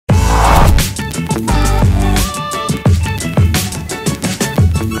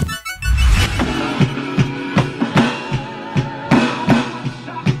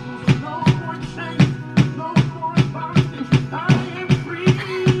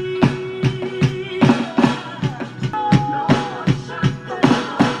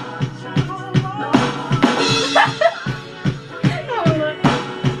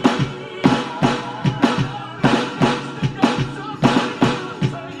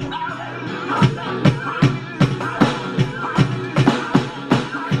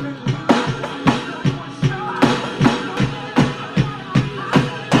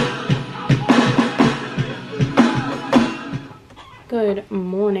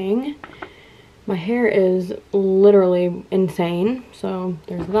morning. My hair is literally insane, so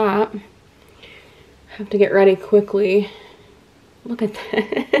there's that. I have to get ready quickly. Look at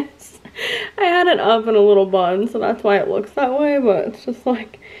this. I had it up in a little bun, so that's why it looks that way, but it's just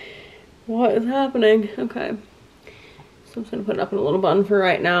like, what is happening? Okay. So I'm just gonna put it up in a little bun for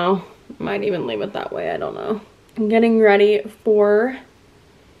right now. Might even leave it that way, I don't know. I'm getting ready for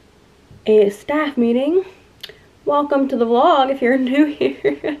a staff meeting. Welcome to the vlog if you're new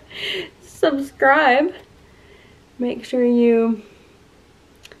here. Subscribe. Make sure you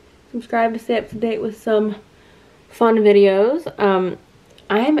subscribe to stay up to date with some fun videos.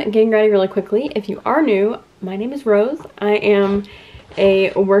 I'm getting ready really quickly. If you are new, my name is Rose. I am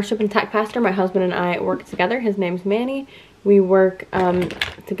a worship and tech pastor. My husband and I work together. His name's Manny. We work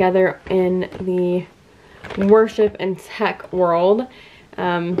together in the worship and tech world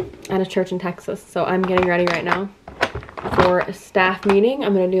at a church in Texas. So I'm getting ready right now for a staff meeting.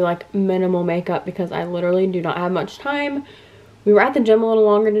 I'm gonna do like minimal makeup because I literally do not have much time. We were at the gym a little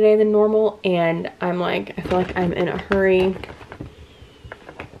longer today than normal, and I feel like I'm in a hurry.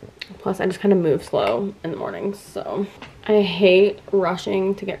 Plus I just kind of move slow in the mornings, so I hate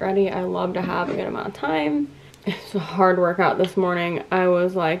rushing to get ready. I love to have a good amount of time. It's a hard workout this morning. I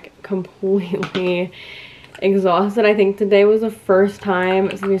was like completely exhausted. I think today was the first time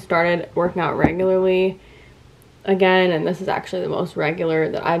since we started working out regularly again, and this is actually the most regular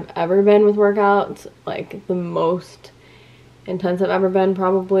that I've ever been with workouts, like the most intense I've ever been,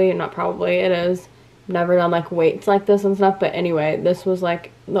 probably. Not probably, it is. Never done like weights like this and stuff, but anyway, this was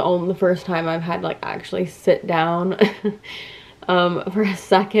like the first time I've had like actually sit down for a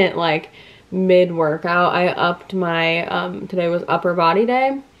second, like mid workout. I upped my today was upper body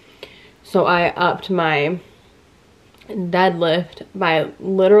day, so I upped my deadlift by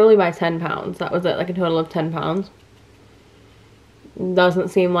literally by 10 pounds. That was it, like a total of 10 pounds. Doesn't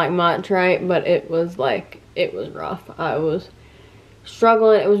seem like much, right? But it was like, it was rough. I was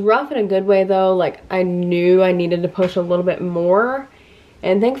struggling. It was rough in a good way though. Like I knew I needed to push a little bit more,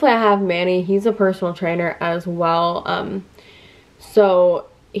 and thankfully I have Manny. He's a personal trainer as well, so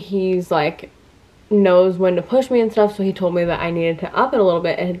he's like knows when to push me and stuff, so he told me that I needed to up it a little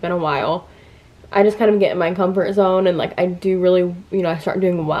bit. It had been a while. I just kind of get in my comfort zone, and like I do really, you know, I start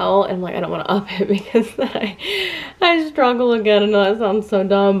doing well, and like I don't want to up it because I struggle again. I know that sounds so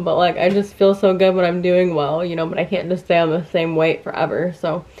dumb, but like I just feel so good when I'm doing well, you know, but I can't just stay on the same weight forever.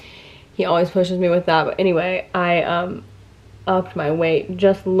 So he always pushes me with that. But anyway, I upped my weight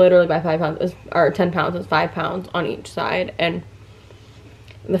just literally by 5 pounds, or 10 pounds. It's 5 pounds on each side. And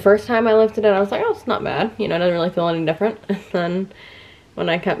the first time I lifted it, I was like, oh, it's not bad, you know, it doesn't really feel any different. And then when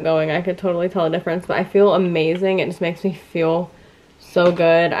I kept going, I could totally tell the difference. But I feel amazing. It just makes me feel so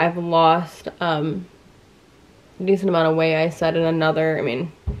good. I've lost a decent amount of weight. I said in another, I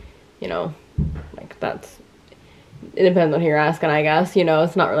mean, you know, like that's, it depends on who you're asking, I guess, you know,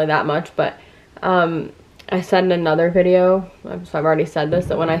 it's not really that much. But I said in another video, so I've already said this,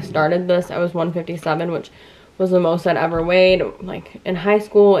 that when I started this, I was 157, which was the most I'd ever weighed, like in high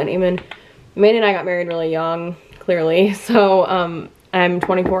school. And even Manny and I got married really young, clearly. So I'm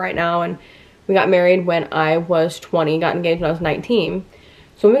 24 right now, and we got married when I was 20, got engaged when I was 19.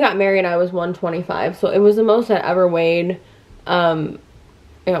 So when we got married, I was 125. So it was the most I ever weighed, at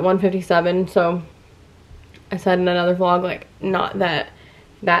 157. So I said in another vlog, like, not that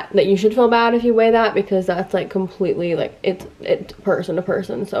you should feel bad if you weigh that, because that's like completely, like, it's person to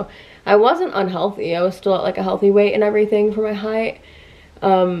person. So I wasn't unhealthy. I was still at like a healthy weight and everything for my height.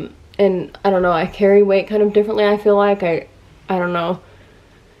 And I don't know, I carry weight kind of differently, I feel like. I don't know,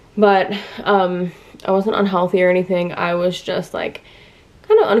 but I wasn't unhealthy or anything. I was just like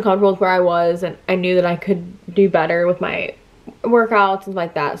kind of uncomfortable with where I was, and I knew that I could do better with my workouts and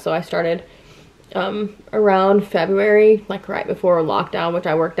like that. So I started around February, like right before lockdown, which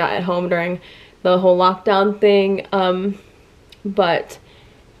I worked out at home during the whole lockdown thing. But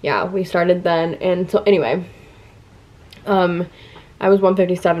yeah, we started then. And so anyway, I was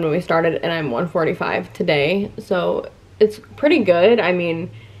 157 when we started, and I'm 145 today. So it's pretty good. I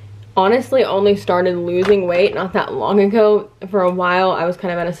mean, honestly, only started losing weight not that long ago. For a while, I was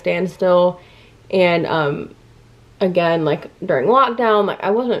kind of at a standstill. And again, like during lockdown, like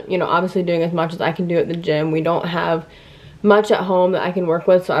I wasn't, you know, obviously doing as much as I can do at the gym. We don't have much at home that I can work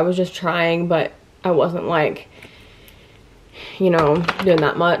with, so I was just trying, but I wasn't like, you know, doing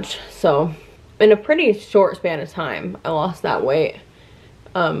that much. So in a pretty short span of time, I lost that weight.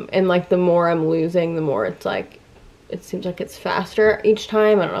 And like the more I'm losing, the more it's like, it seems like it's faster each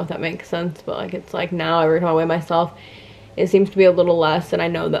time. I don't know if that makes sense, but like it's like now every time I weigh myself, it seems to be a little less. And I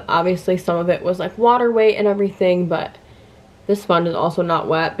know that obviously some of it was like water weight and everything, but This sponge is also not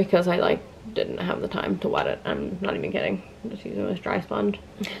wet because I like didn't have the time to wet it. I'm not even kidding. I'm just using this dry sponge.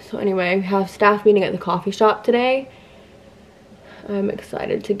 So anyway, we have staff meeting at the coffee shop today. I'm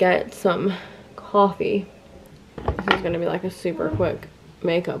excited to get some coffee. This is gonna be like a super quick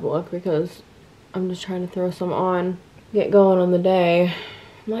makeup look because I'm just trying to throw some on, get going on the day.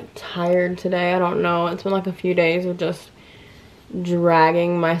 I'm like tired today. I don't know. It's been like a few days of just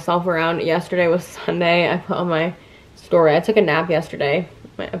dragging myself around. Yesterday was Sunday. I put on my story. I took a nap yesterday.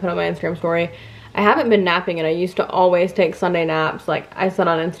 I put on my Instagram story. I haven't been napping, and I used to always take Sunday naps. Like I said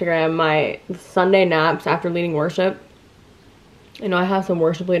on Instagram, my Sunday naps after leading worship. I know I have some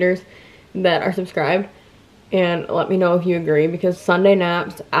worship leaders that are subscribed, and let me know if you agree, because Sunday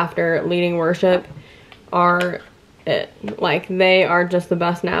naps after leading worship are it. Like, they are just the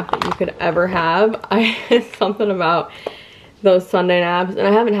best nap that you could ever have. Something about those Sunday naps, and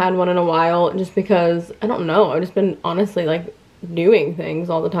I haven't had one in a while just because, I don't know, I've just been honestly like doing things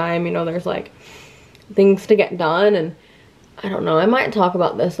all the time. You know, there's like things to get done, and I don't know, I might talk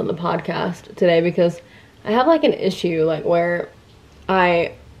about this on the podcast today because I have like an issue like where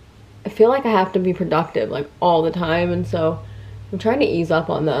I feel like I have to be productive like all the time, and so I'm trying to ease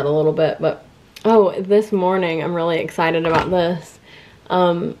up on that a little bit. But oh, this morning I'm really excited about this.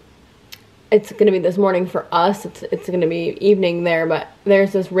 It's gonna be this morning for us. It's gonna be evening there, but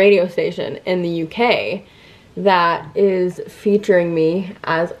there's this radio station in the UK that is featuring me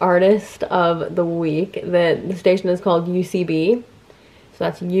as artist of the week. The station is called UCB, so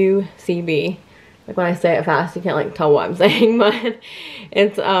that's UCB. Like when I say it fast, you can't like tell what I'm saying, but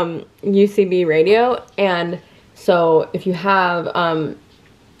it's UCB radio. And so if you have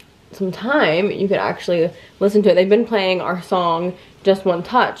some time, you could actually listen to it. They've been playing our song Just One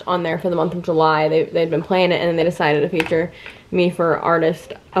Touch on there for the month of July. They'd been playing it, and then they decided to feature me for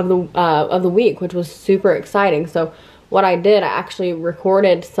artist of the week, which was super exciting. So what I did, I actually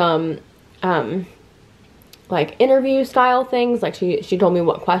recorded some like interview style things. Like she told me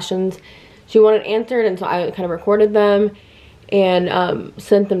what questions she wanted answered, and so I kind of recorded them and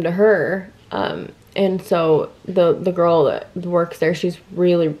sent them to her. And so the girl that works there, she's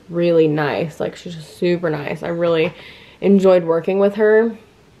really, really nice. Like, she's just super nice. I really enjoyed working with her.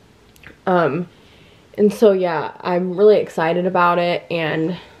 And so yeah, I'm really excited about it.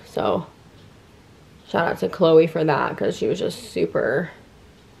 And so shout out to Chloe for that, because she was just super,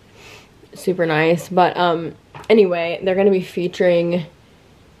 super nice. But anyway, they're going to be featuring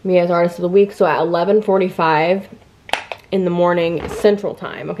me as artist of the week. So at 11:45 in the morning Central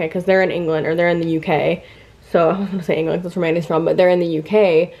Time, okay, because they're in England, or they're in the UK. So I was gonna say England because that's where Mandy's from, but they're in the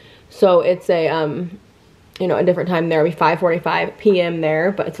UK. So it's a you know, a different time there. It'll be 5:45 p.m.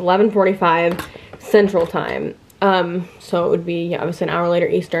 there, but it's 11:45 Central Time. So it would be, yeah, obviously an hour later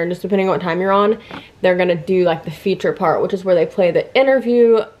Eastern, just depending on what time you're on. They're gonna do like the feature part, which is where they play the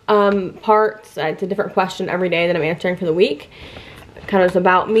interview parts. It's a different question every day that I'm answering for the week. Kind of just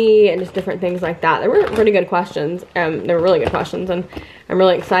about me and just different things like that. They were pretty good questions. They were really good questions, and I'm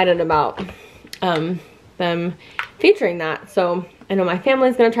really excited about them featuring that. So I know my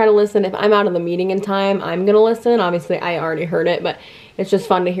family's gonna try to listen. If I'm out of the meeting in time, I'm gonna listen. Obviously I already heard it, but it's just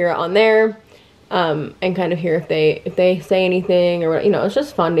fun to hear it on there, and kind of hear if they say anything, or, you know, it's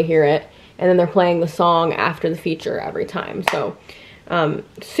just fun to hear it. And then they're playing the song after the feature every time. So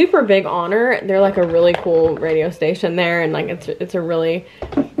super big honor. They're like a really cool radio station there, and like it's a really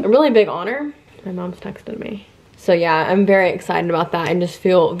big honor. My mom's texted me. So yeah, I'm very excited about that and just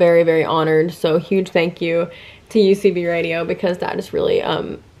feel very, very honored. So huge thank you to UCB Radio, because that just really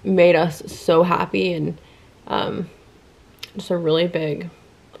made us so happy, and just a really big,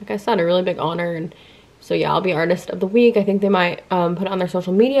 like I said, a really big honor. And so yeah, I'll be artist of the week. I think they might put it on their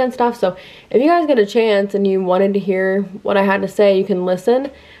social media and stuff. So if you guys get a chance and you wanted to hear what I had to say, you can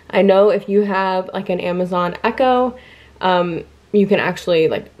listen. I know if you have like an Amazon Echo, you can actually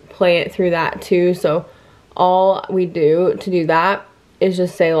like play it through that too. So all we do to do that is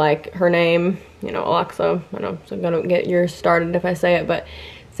just say like her name, you know, Alexa. I know I'm gonna get yours started if I say it, but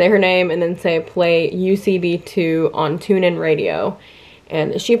say her name and then say play UCB2 on TuneIn Radio.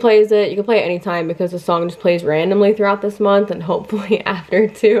 And she plays it. You can play it anytime, because the song just plays randomly throughout this month, and hopefully after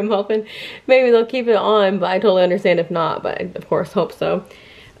too. I'm hoping maybe they'll keep it on, but I totally understand if not, but I of course hope so.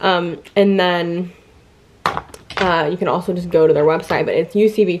 And then you can also just go to their website, but it's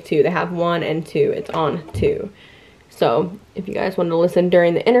UCB2. They have 1 and 2. It's on 2. So if you guys want to listen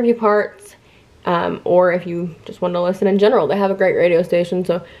during the interview parts, or if you just want to listen in general, they have a great radio station.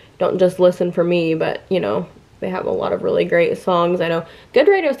 So don't just listen for me, but you know, they have a lot of really great songs. I know good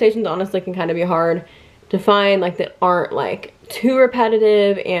radio stations honestly can kind of be hard to find, like that aren't like too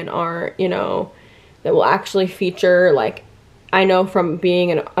repetitive and aren't, you know, that will actually feature like I know from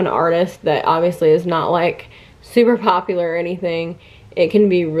being an artist that obviously is not like super popular or anything, it can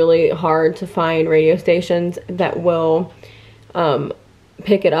be really hard to find radio stations that will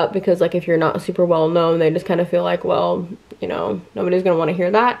pick it up, because like if you're not super well known, they just kind of feel like, well, you know, nobody's gonna want to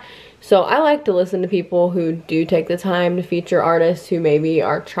hear that. So I like to listen to people who do take the time to feature artists who maybe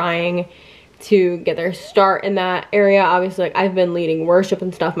are trying to get their start in that area. Obviously, like, I've been leading worship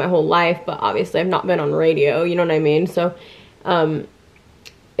and stuff my whole life, but obviously I've not been on radio, you know what I mean? So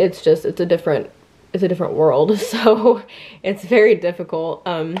it's a different world. So it's very difficult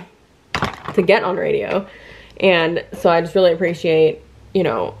to get on radio. And so I just really appreciate, you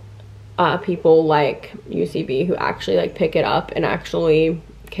know, people like UCB who actually like pick it up and actually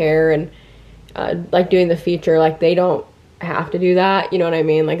care, and like doing the feature, like they don't have to do that, you know what I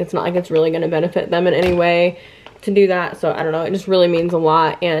mean? Like it's not like it's really going to benefit them in any way to do that. So I don't know, it just really means a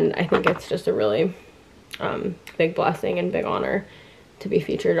lot, and I think it's just a really big blessing and big honor to be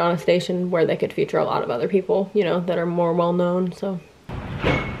featured on a station where they could feature a lot of other people, you know, that are more well known. So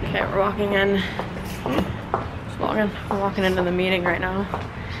okay, we're walking in. We're walking into the meeting right now.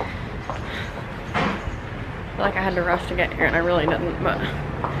 I feel like I had to rush to get here, and I really didn't, but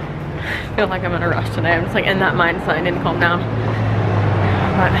I feel like I'm in a rush today. I'm just like in that mindset. I need to calm down.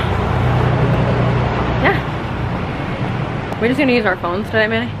 But yeah, we're just gonna use our phones today,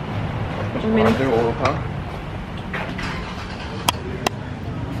 Manny.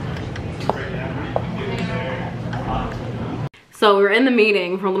 So we were in the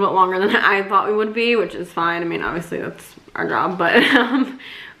meeting for a little bit longer than I thought we would be, which is fine. I mean, obviously that's our job, but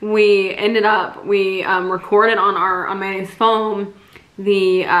we ended up, we recorded on Manny's phone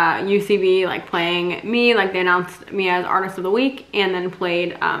the UCB like playing me, like they announced me as Artist of the Week, and then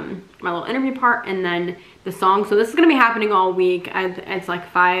played my little interview part, and then the song. So this is gonna be happening all week. It's like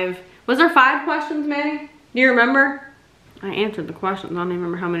 5, was there 5 questions, Manny? Do you remember? I answered the questions. I don't even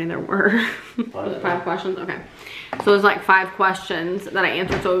remember how many there were. Was it 5 questions? Okay. So it was like 5 questions that I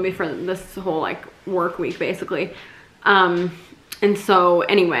answered. So it would be for this whole like work week basically. And so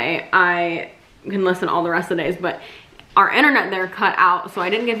anyway, I can listen all the rest of the days, but our internet there cut out. So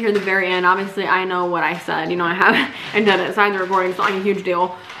I didn't get here at the very end. Obviously I know what I said, you know, I have and done it, signed the recording. It's not like a huge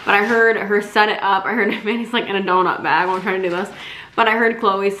deal, but I heard her set it up. I heard Manny's like in a donut bag while I'm trying to do this, but I heard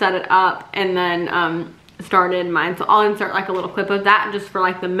Chloe set it up and then, started mine. So I'll insert like a little clip of that just for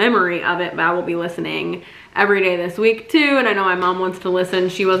like the memory of it, but I will be listening every day this week too. And I know my mom wants to listen.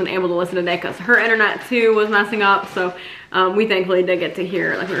 She wasn't able to listen today because her internet too was messing up. So we thankfully did get to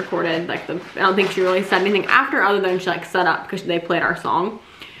hear, like we recorded like I don't think she really said anything after other than she like set up because they played our song.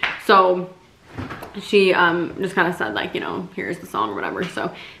 So she just kind of said like, you know, here's the song or whatever.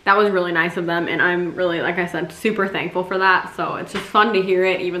 So that was really nice of them, and I'm really, like I said, super thankful for that. So it's just fun to hear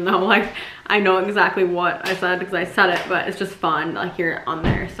it, even though like I know exactly what I said because I said it, but it's just fun to like hear it on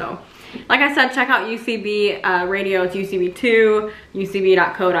there. So like I said, check out UCB radio. It's UCB2,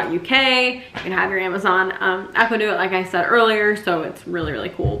 ucb.co.uk. You can have your Amazon Echo do it, like I said earlier. So it's really, really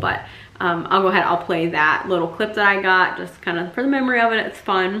cool. But I'll go ahead, I'll play that little clip that I got just kind of for the memory of it. It's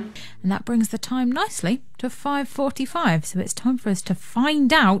fun. And that brings the time nicely to 5:45. So it's time for us to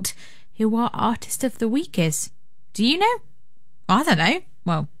find out who our Artist of the Week is. Do you know? I don't know.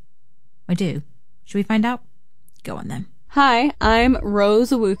 Well, I do. Should we find out? Go on then. Hi, I'm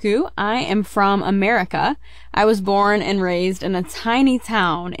Rose Owuku. I am from America. I was born and raised in a tiny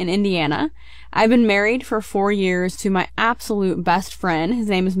town in Indiana. I've been married for 4 years to my absolute best friend. His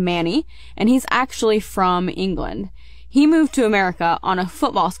name is Manny, and he's actually from England. He moved to America on a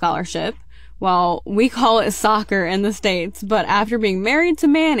football scholarship. Well, we call it soccer in the States, but after being married to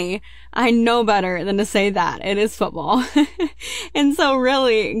Manny, I know better than to say that. It is football. And so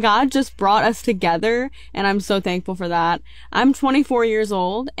really, God just brought us together, and I'm so thankful for that. I'm 24 years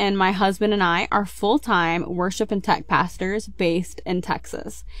old, and my husband and I are full-time worship and tech pastors based in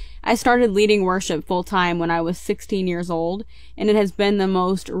Texas. I started leading worship full-time when I was 16 years old, and it has been the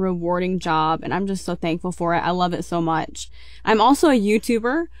most rewarding job, and I'm just so thankful for it. I love it so much. I'm also a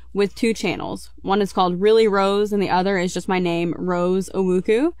YouTuber with 2 channels. One is called Really Rose, and the other is just my name, Rose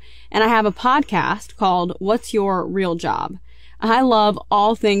Owuku. And I have a podcast called What's Your Real Job? I love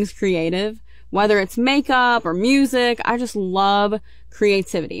all things creative, whether it's makeup or music. I just love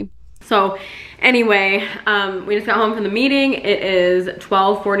creativity. So anyway, we just got home from the meeting. It is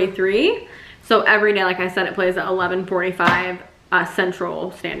 12:43. So every day, like I said, it plays at 11:45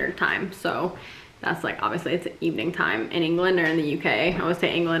 Central Standard Time. So that's like, obviously it's evening time in England or in the UK. I always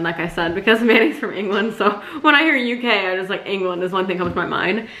say England, like I said, because Manny's from England. So when I hear UK, I just like England is one thing comes to my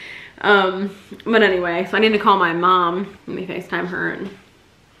mind. But anyway, so I need to call my mom. Let me FaceTime her and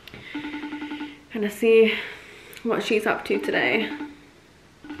kind of see what she's up to today.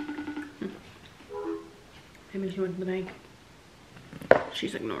 Maybe she went to the bank.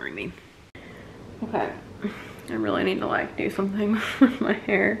 She's ignoring me. Okay, I really need to like do something with my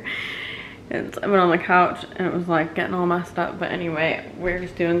hair. I've been on the couch and it was like getting all messed up. But anyway, we're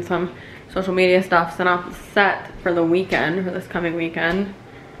just doing some social media stuff, set for the weekend, for this coming weekend.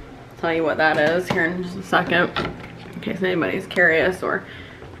 I'll tell you what that is here in just a second, in case anybody's curious, or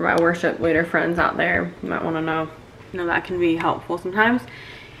for my worship leader friends out there, you might want to know. You know, that can be helpful sometimes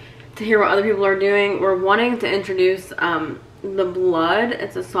to hear what other people are doing. We're wanting to introduce The Blood.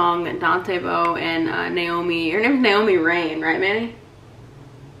 It's a song that Dante Bowe and Naomi, her name's Naomi Raine, right, Manny?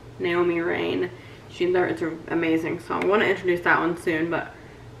 Naomi Raine. It's an amazing song. I want to introduce that one soon, but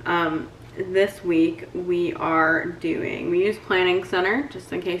this week we use Planning Center,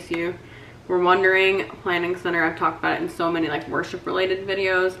 just in case you were wondering. Planning Center, I've talked about it in so many like worship related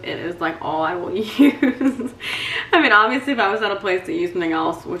videos. It is like all I will use. I mean, obviously if I was at a place that used something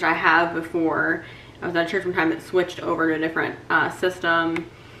else, which I have before, I was at a church one time that switched over to a different system,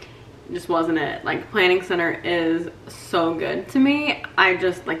 just wasn't it. Like, Planning Center is so good to me. I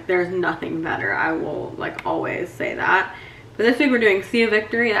just like, there's nothing better. I will like always say that. But this week we're doing Sea of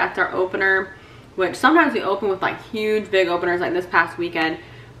Victory. That's our opener, which sometimes we open with like huge big openers. Like this past weekend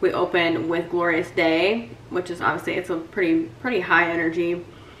we opened with Glorious Day, which is obviously, it's a pretty high energy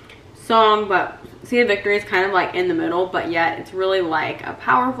song, but Sea of Victory is kind of like in the middle, but yet it's really like a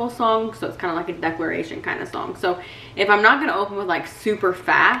powerful song, so it's kind of like a declaration kind of song. So if I'm not going to open with like super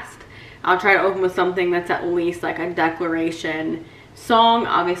fast, I'll try to open with something that's at least like a declaration song.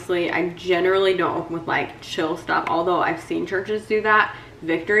 Obviously, I generally don't open with like chill stuff, although I've seen churches do that.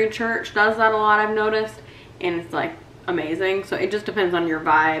 Victory Church does that a lot, I've noticed, and it's like amazing. So it just depends on your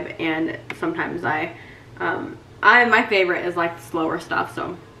vibe, and sometimes my favorite is like slower stuff,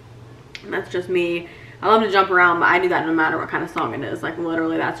 so that's just me. I love to jump around, but I do that no matter what kind of song it is. Like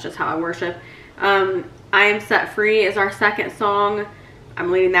literally, that's just how I worship. I Am Set Free is our second song.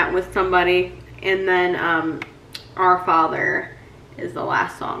 I'm leading that with somebody, and then Our Father is the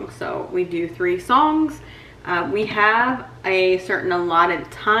last song. So we do 3 songs. We have a certain allotted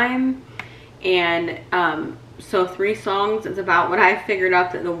time, and so 3 songs is about what I figured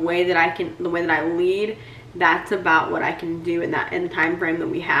out, that the way that I lead, that's about what I can do in the time frame that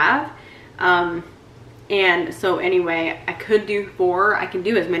we have. And so anyway, I could do 4. I can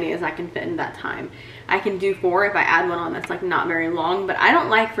do as many as I can fit in that time. I can do 4 if I add one on that's like not very long, but I don't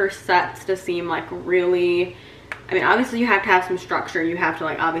like for sets to seem like really, I mean, obviously you have to have some structure. You have to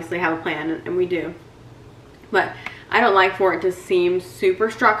like obviously have a plan, and we do. But I don't like for it to seem super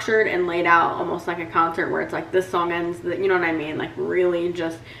structured and laid out, almost like a concert where it's like this song ends, you know what I mean? Like really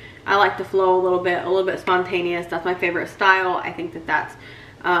just, I like to flow a little bit spontaneous. That's my favorite style. I think that that's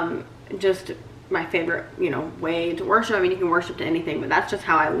just my favorite, you know, way to worship. I mean, you can worship to anything, but that's just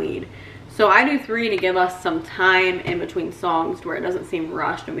how I lead. So I do 3 to give us some time in between songs where it doesn't seem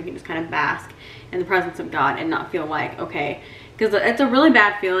rushed, and we can just kind of bask in the presence of God and not feel like, okay, because it's a really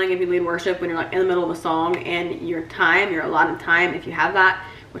bad feeling if you lead worship when you're like in the middle of a song and your allotted time, if you have that,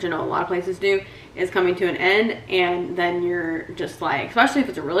 which I know a lot of places do, is coming to an end, and then you're just like, especially if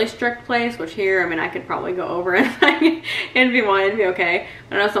it's a really strict place, which here, I mean, I could probably go over it and if you wanted to be okay.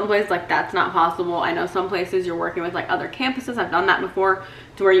 But I know some places like that's not possible. I know some places you're working with like other campuses. I've done that before,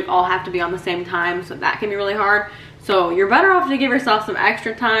 to where you all have to be on the same time, so that can be really hard. So you're better off to give yourself some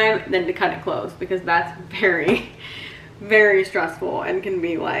extra time than to cut it close, because that's very, very stressful and can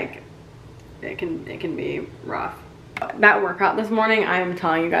be like, it can be rough. That workout this morning, I am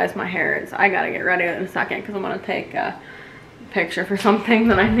telling you guys, my hair is, I gotta get ready in a second because I'm gonna take a picture for something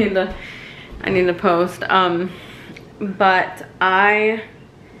that I need to post. But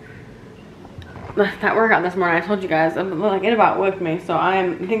that workout this morning, I told you guys, like, it about whipped me. So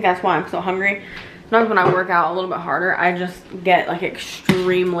I think that's why I'm so hungry. Sometimes when I work out a little bit harder, I just get like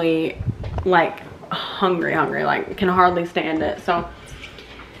extremely like hungry, like can hardly stand it. So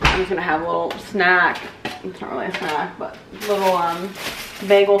I'm just gonna have a little snack. It's not really a snack, but little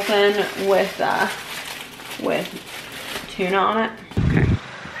bagel thin with tuna on it. Okay,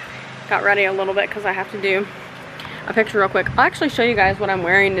 got ready a little bit because I have to do a picture real quick. I'll actually show you guys what I'm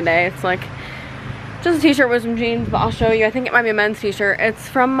wearing today. It's like just a t-shirt with some jeans, but I'll show you. I think it might be a men's t-shirt. It's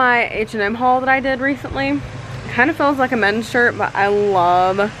from my H&M haul that I did recently. It kind of feels like a men's shirt, but I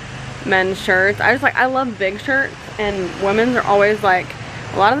love men's shirts. I love big shirts, and women's are always like,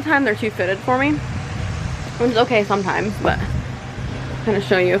 a lot of the time they're too fitted for me, which is okay sometimes, but I'm gonna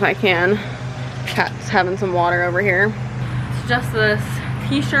show you if I can. Cat's having some water over here. It's just this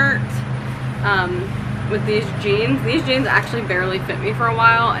t-shirt with these jeans. These jeans actually barely fit me for a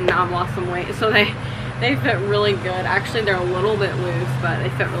while, and now I've lost some weight, so they They fit really good. Actually, they're a little bit loose, but they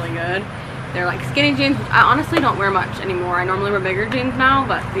fit really good. They're like skinny jeans. I honestly don't wear much anymore. I normally wear bigger jeans now,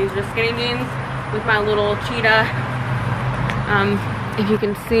 but these are skinny jeans with my little cheetah. If you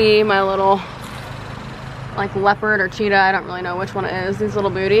can see my little like leopard or cheetah, I don't really know which one it is. These little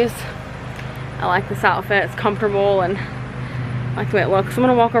booties. I like this outfit. It's comfortable and I like the way it looks. I'm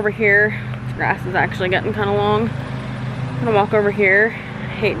gonna walk over here. This grass is actually getting kind of long. I'm gonna walk over here. I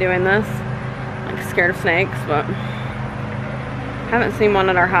hate doing this. I'm like scared of snakes, but haven't seen one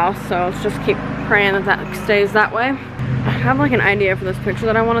at our house, so let's just keep praying that that stays that way. I have like an idea for this picture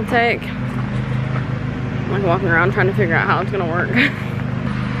that I want to take. I'm like walking around trying to figure out how it's gonna work.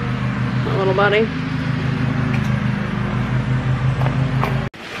 My little buddy.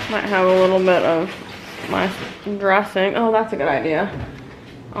 Might have a little bit of my dressing. Oh, that's a good idea.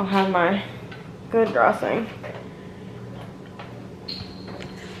 I'll have my good dressing.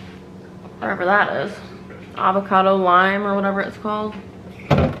 Wherever that is. Avocado lime or whatever it's called.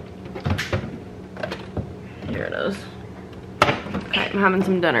 Here it is. Okay, I'm having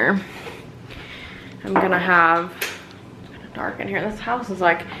some dinner. I'm gonna have, it's kind of dark in here. This house is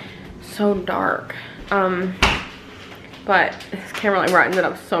like so dark. But this camera like brightens it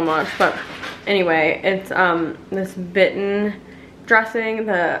up so much. But anyway, it's this bitten dressing,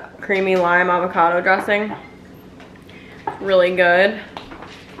 the creamy lime avocado dressing. Really good.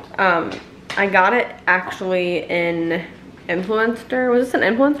 I got it actually in Influencer. Was this an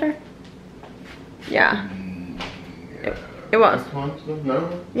Influencer? Yeah. It was.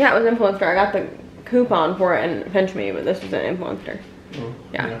 No? Yeah, it was Influencer. I got the coupon for it in Pinch Me, but this was an Influencer. Oh,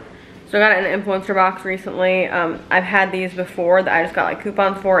 Yeah. So I got it in an Influencer box recently. I've had these before that I just got like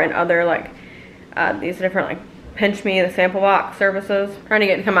coupons for and other like these different like Pinch Me, the sample box services. Trying to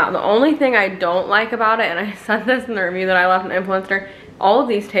get it to come out. The only thing I don't like about it, and I said this in the review that I left in Influencer, all of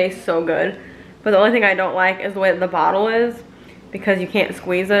these taste so good, but the only thing I don't like is the way that the bottle is, because you can't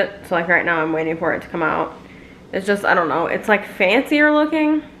squeeze it. So like right now I'm waiting for it to come out. It's just, I don't know, it's like fancier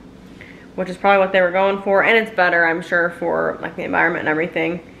looking, which is probably what they were going for, and it's better, I'm sure, for like the environment and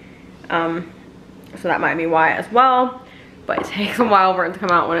everything. So that might be why as well, but it takes a while for it to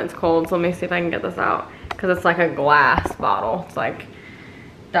come out when it's cold. So let me see if I can get this out, because it's like a glass bottle. It's like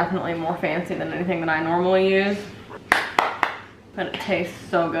definitely more fancy than anything that I normally use. But it tastes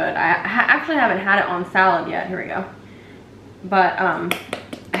so good. I actually haven't had it on salad yet. Here we go. But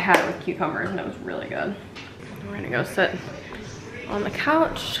I had it with cucumbers and it was really good. We're gonna go sit on the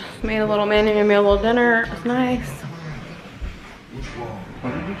couch. Made a little man, made me a little dinner. It was nice.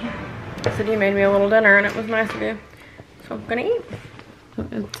 I said you made me a little dinner and it was nice of you. So I'm gonna eat. So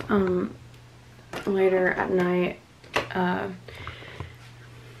it's later at night.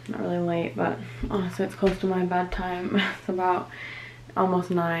 Not really late, but honestly it's close to my bedtime. It's about almost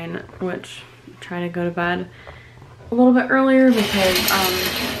 9, which I try to go to bed a little bit earlier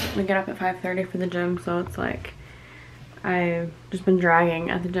because we get up at 5:30 for the gym. So it's like I've just been dragging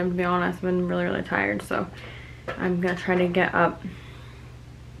at the gym, to be honest. I've been really tired, so I'm gonna try to get up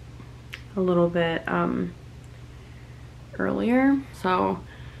a little bit earlier. So,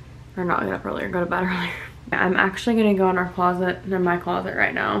 or not get up earlier, go to bed earlier. I'm actually gonna go in our closet, in my closet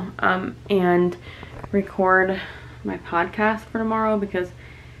right now, and record my podcast for tomorrow, because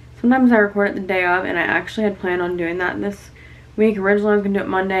sometimes I record it the day of, and I actually had planned on doing that this week. Originally I was gonna do it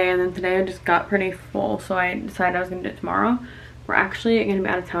Monday, and then today I just got pretty full, so I decided I was gonna do it tomorrow. We're actually gonna be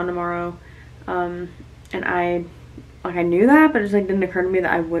out of town tomorrow, and I knew that, but it just like didn't occur to me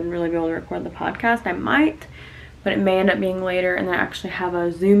that I wouldn't really be able to record the podcast. I might, but it may end up being later, and then I actually have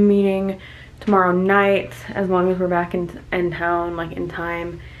a Zoom meeting tomorrow night, as long as we're back in town, like in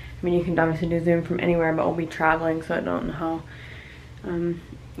time. I mean, you can obviously do Zoom from anywhere, but we'll be traveling, so I don't know how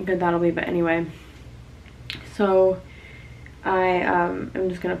good that'll be. But anyway, so I am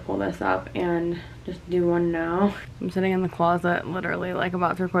just gonna pull this up and just do one now. I'm sitting in the closet, literally like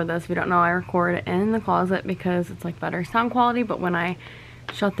about to record this. If you don't know, I record in the closet because it's like better sound quality, but when I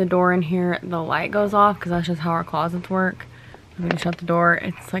shut the door in here, the light goes off, because that's just how our closets work. When you shut the door,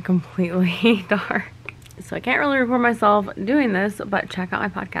 it's like completely dark. So I can't really record myself doing this, but check out my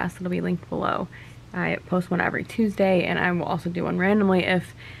podcast. It'll be linked below. I post one every Tuesday, and I will also do one randomly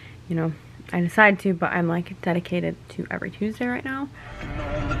if, you know, I decide to, but I'm like dedicated to every Tuesday right now.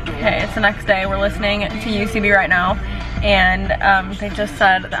 Okay, it's the next day. We're listening to UCB right now, and they just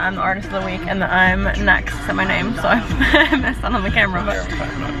said that I'm the artist of the week and that I'm next to my name, so I missed that on the camera, but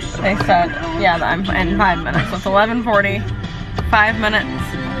they said, yeah, that I'm in 5 minutes, so it's 11:40. 5 minutes,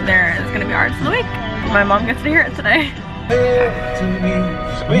 there is gonna be artist of the week. My mom gets to hear it today. On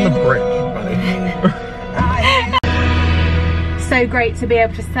the bridge, buddy. So great to be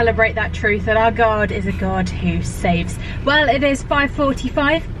able to celebrate that truth that our God is a God who saves. Well, it is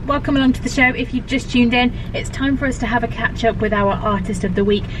 5:45. Welcome along to the show. If you've just tuned in, it's time for us to have a catch up with our artist of the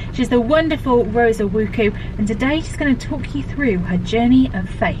week. She's the wonderful Rosa Wuku, and today she's going to talk you through her journey of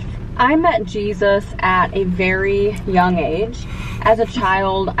faith. I met Jesus at a very young age. As a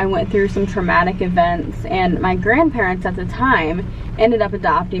child, I went through some traumatic events, and my grandparents at the time ended up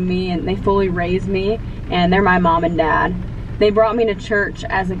adopting me, and they fully raised me, and they're my mom and dad. They brought me to church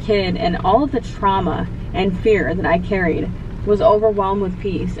as a kid, and all of the trauma and fear that I carried was overwhelmed with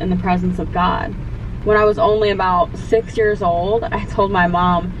peace in the presence of God. When I was only about 6 years old, I told my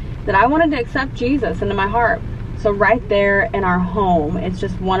mom that I wanted to accept Jesus into my heart. So right there in our home, it's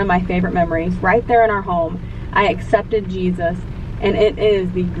just one of my favorite memories. Right there in our home, I accepted Jesus, and it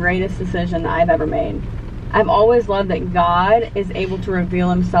is the greatest decision that I've ever made. I've always loved that God is able to reveal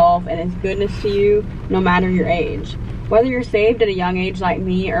himself and his goodness to you no matter your age. Whether you're saved at a young age like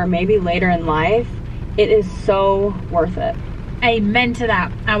me or maybe later in life, it is so worth it. Amen to that.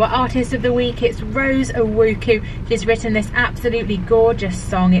 Our artist of the week, it's Rose Wuku. She's written this absolutely gorgeous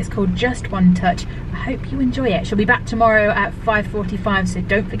song. It's called Just One Touch. I hope you enjoy it. She'll be back tomorrow at 5:45, so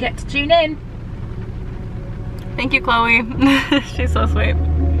don't forget to tune in. Thank you, Chloe. She's so sweet.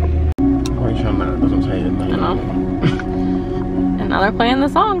 Why are you showing that? Doesn't say it. I know. And now they're playing the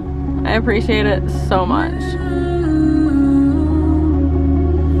song. I appreciate it so much.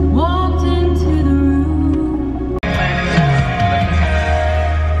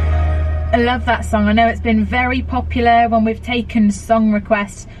 I love that song. I know it's been very popular when we've taken song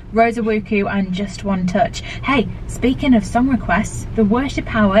requests. Rosa Wuku and Just One Touch. Hey, speaking of song requests, the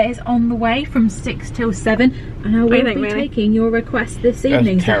worship hour is on the way from 6 till 7, and I will be taking your request this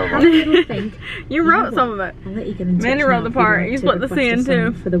evening. That's so have a little think. You wrote some of it. I'll let you get into Manny wrote the part. You split the scene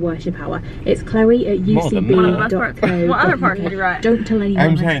too. For the worship hour. It's Chloe at ucb.co. What other part did you write? Don't tell anyone.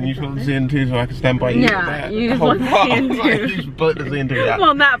 I'm saying you split the scene too so I can stand by you. Yeah, you split the scene too. You split the scene too.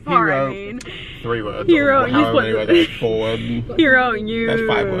 Well, that part, I mean. 3 words. He wrote, you split the... 4 words. He wrote, you That's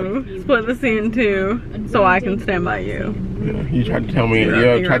 5 words. split the scene too, so I can stand by you. Yeah, you tried to tell me,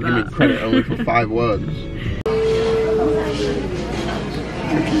 you tried to give me credit only for 5 words.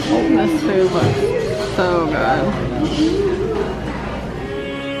 This food looks so good.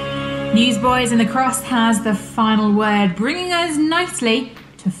 Newsboys, and the Cross has the final word, bringing us nicely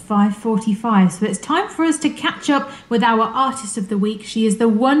to 5:45. So it's time for us to catch up with our artist of the week. She is the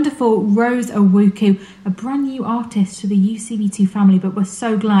wonderful Rose Wuku, a brand new artist to the UCB2 family, but we're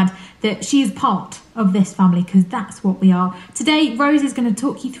so glad that she is part of this family because that's what we are. Today, Rose is going to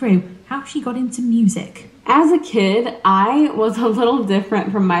talk you through how she got into music. As a kid, I was a little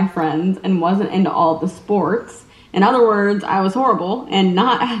different from my friends and wasn't into all the sports. In other words, I was horrible and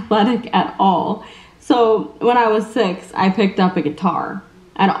not athletic at all. So when I was 6, I picked up a guitar.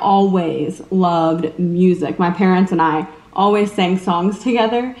 I'd always loved music. My parents and I always sang songs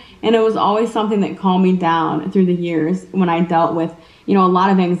together, and it was always something that calmed me down through the years when I dealt with, a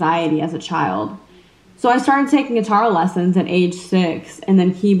lot of anxiety as a child. So I started taking guitar lessons at age 6, and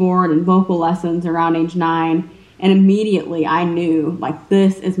then keyboard and vocal lessons around age 9, and immediately I knew,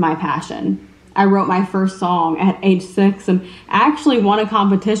 this is my passion. I wrote my first song at age 6 and actually won a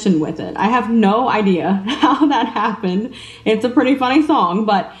competition with it. I have no idea how that happened. It's a pretty funny song,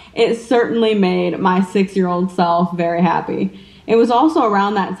 but it certainly made my 6-year-old self very happy. It was also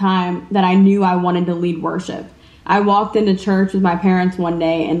around that time that I knew I wanted to lead worship. I walked into church with my parents one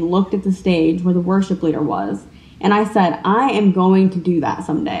day and looked at the stage where the worship leader was, and I said, I am going to do that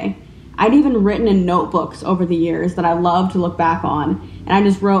someday. I'd even written in notebooks over the years that I love to look back on, and I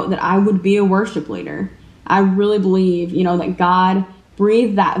just wrote that I would be a worship leader. I really believe, that God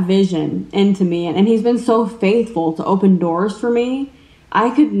breathed that vision into me, and he's been so faithful to open doors for me. I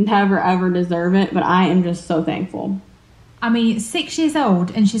could never, ever deserve it, but I am just so thankful. I mean, 6 years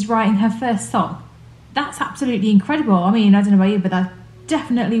old and she's writing her first song. That's absolutely incredible. I mean, I don't know about you, but that's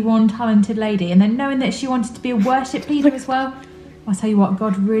definitely one talented lady. And then knowing that she wanted to be a worship leader as well, I'll tell you what,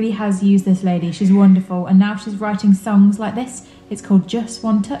 God really has used this lady. She's wonderful. And now she's writing songs like this. It's called Just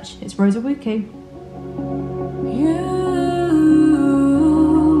One Touch. It's Rosa Wuku. You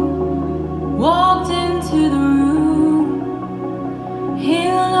walked into the room.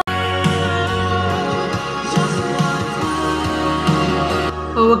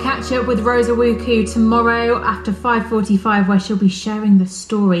 Well, we'll catch up with Rosa Wuku tomorrow after 5:45, where she'll be sharing the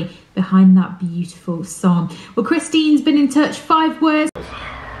story behind that beautiful song. Well, Christine's been in touch. 5 words.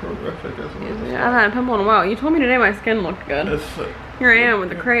 Horrific, isn't it? Yeah, I've had a pimple in a while. You told me today my skin looked good. Here I am with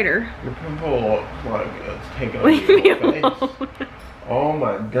the crater. Your pimple looks like it's taken Leave over me your face. alone. Oh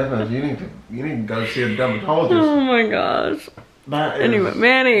my goodness, you need to go see a dermatologist. Oh my gosh. Anyway,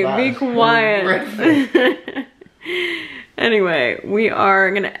 Manny, be quiet. Anyway, we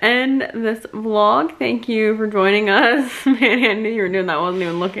are gonna end this vlog. Thank you for joining us. Manny, I knew you were doing that. I wasn't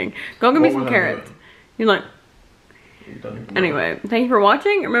even looking. Go get me some carrots. You're like... Anyway, thank you for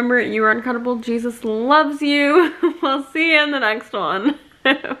watching. Remember, you are incredible. Jesus loves you. We'll see you in the next one.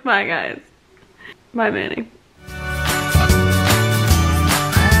 Bye, guys. Bye, Manny.